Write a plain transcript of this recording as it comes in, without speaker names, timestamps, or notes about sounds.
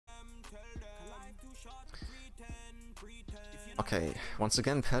Okay, once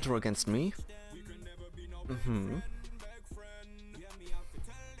again, Pedro against me.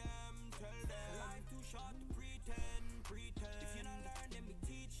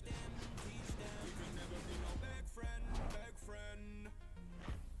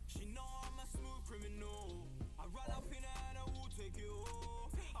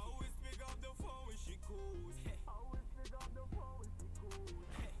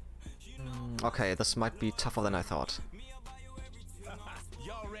 Okay, this might be tougher than I thought.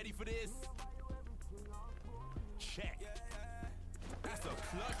 Y'all ready for this? Check. That's a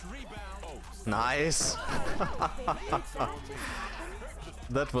clutch rebound. Oh, nice.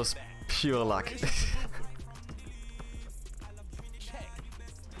 That was pure luck.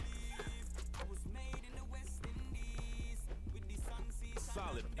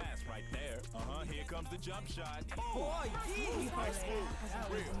 solid pass right there. Here comes the jump shot.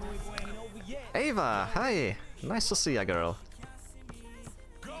 Ava, hi. Nice to see ya, girl.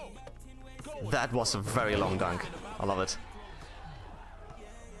 That was a very long dunk. I love it.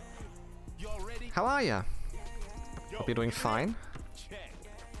 How are ya? Hope you're doing fine.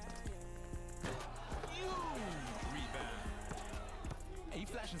 He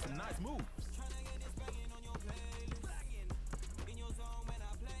flashing some nice moves.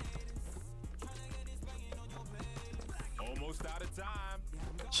 Almost out of time.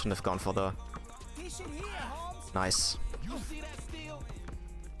 Shouldn't have gone for the... Nice.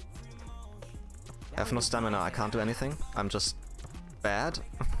 I have no stamina, I can't do anything. I'm just bad.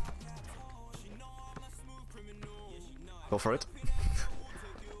 Go for it.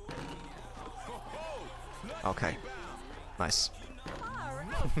 Okay. Nice.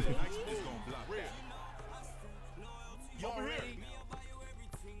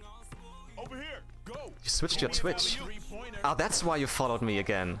 You switched your Twitch. Ah, that's why you followed me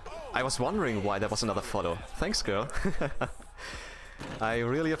again. I was wondering why there was another follow. Thanks, girl. I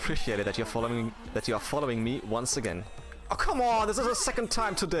really appreciate it that you're following me once again. Oh, come on! This is the second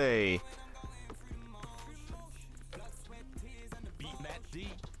time today.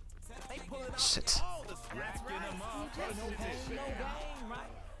 Shit.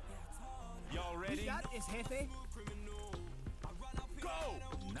 Y'all ready? Go!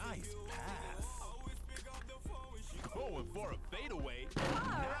 Nice pass. Going for a fadeaway.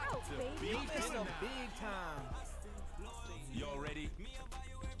 Not to beat this a big time. Y'all ready?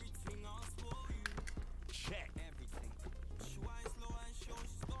 Check.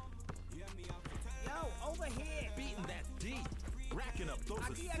 Yo, over here. Beating that D. Racking up those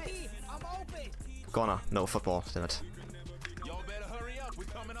assists. I'm open. Gonna. No football, damn it. Y'all better hurry up. We're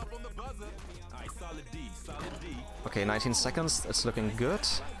coming up on the buzzer. Alright, solid D, solid D. Okay, 19 seconds. It's looking good.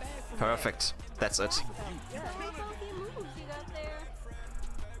 Perfect. That's it.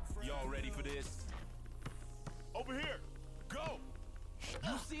 Y'all ready for this? Over here. Go.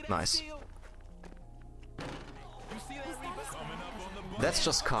 You see that Nice. steal? You see that rebound? Coming up on the buzzer. That's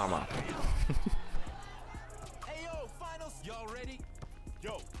just karma. Hey yo, finals. Y'all ready?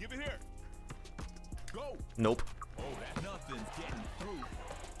 Yo, give it here. Go. Nope. Oh, that nothing's getting through.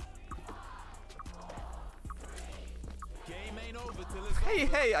 Game ain't over till it's Hey,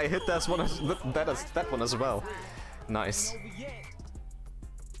 over. hey! I hit that one as well. Nice.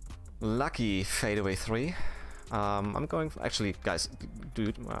 Lucky fadeaway 3. I'm going for, actually, guys,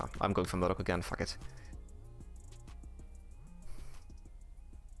 dude, I'm going for Murdoch again. Fuck it.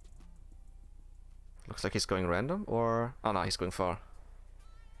 Looks like he's going random, or no, he's going for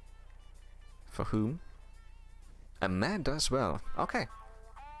whom? Amanda as well. Okay.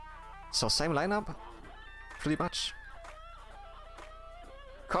 So same lineup, pretty much.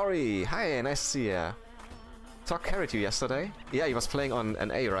 Corey, hi, nice to see ya. Talk carried you yesterday. Yeah, he was playing on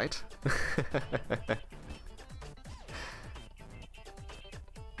an A, right?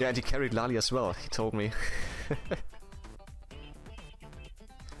 Yeah, and he carried Lali as well, he told me.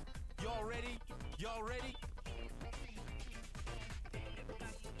 Y'all ready? Y'all ready?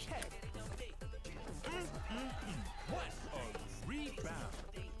 Check. What a rebound.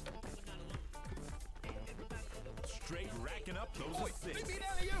 Straight racking up those assists.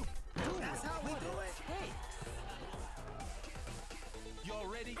 That's how we do it. Hey. Y'all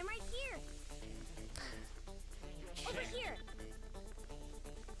ready? I'm right here. Over here.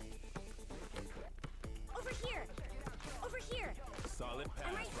 Over here. Over here. Solid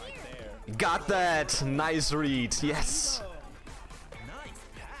pass right there. Got that! Nice read, yes! Nice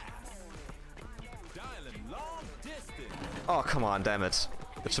pass. Dialing long distance. Oh, come on, damn it.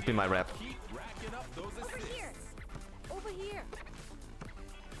 That should be my rep. Keep racking up those Over assists. here. Over here.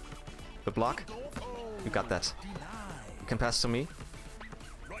 The block? You got that. You can pass to me.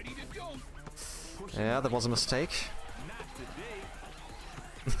 Yeah, that was a mistake. today.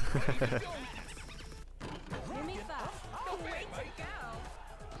 You make fast. Okay,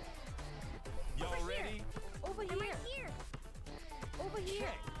 y'all ready? Over here. Right here. Over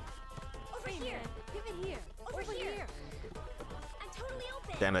here. Over here. Give it here. Over here. I'm totally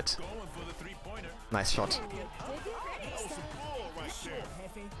open. Damn it. Going for the three-pointer. Nice shot. That was some bull right there.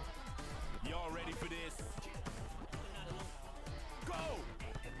 Y'all ready for this? Go!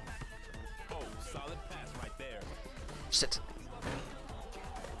 Oh, solid pass right there. Shit.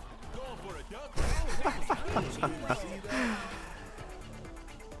 Going for a dunk.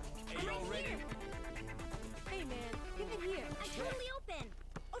 Hey, y'all ready? Hey man, give it here. I'm totally open.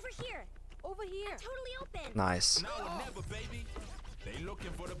 Over here. Over here. I'm totally open. Nice. Now or never, baby. They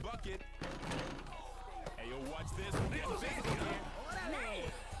looking for the bucket. Hey, yo, watch this. We're getting physical here.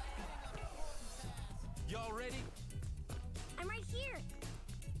 Nice. Y'all ready? I'm right here.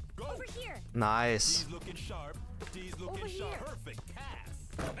 Go. Over here. Nice. D's looking sharp. D's looking Over sharp. here. Perfect pass.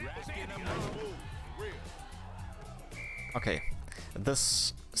 Raskin him. Nice move. Real. Okay.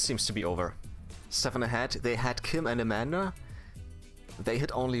 This seems to be over. 7 ahead. They had Kim and Amanda. They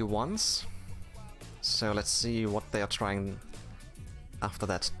hit only once. So let's see what they are trying after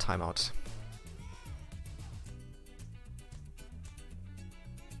that timeout.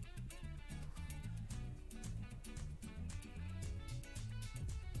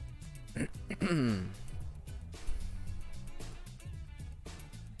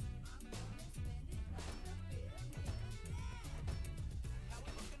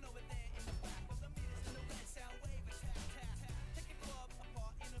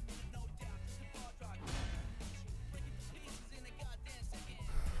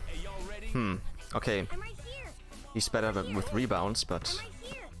 Hey, y'all ready? Okay. I'm right here. He's better with rebounds, but I'm right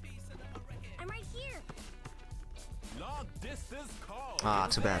here. I'm right here. Long distance call. ah,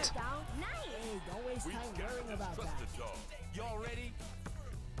 too bad. Down. Nice. Hey, don't waste We time gotta worrying just about trust that. the dog. Y'all ready?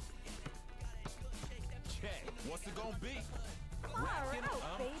 Check. What's it gonna be? Far out,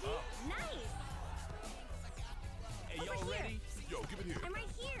 baby. Nice. Hey, y'all ready? Yo, give it here. I'm right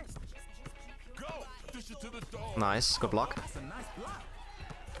here. Go. Dish it to the dog. Nice. Good block. That's a nice block.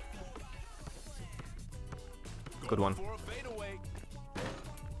 Good one. For a fadeaway.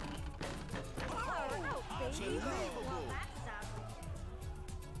 Far out, baby. Well, that sucks.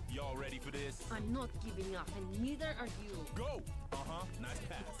 Y'all ready for this? I'm not giving up, and neither are you. Go. Nice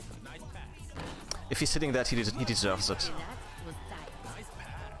pass. Nice pass. If he's hitting that, he deserves it. That was tight. Nice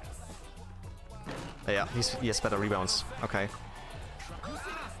pass. Yeah, he has better rebounds. Okay. You see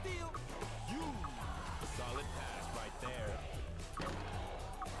that steal? You. Solid pass right there.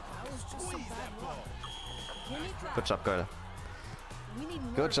 That was just a Squeeze bad that run. ball. Give me five. Good job, girl. We need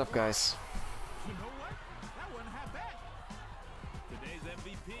more. Good job, guys. You know what? That wasn't half bad. Today's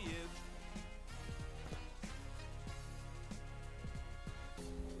MVP is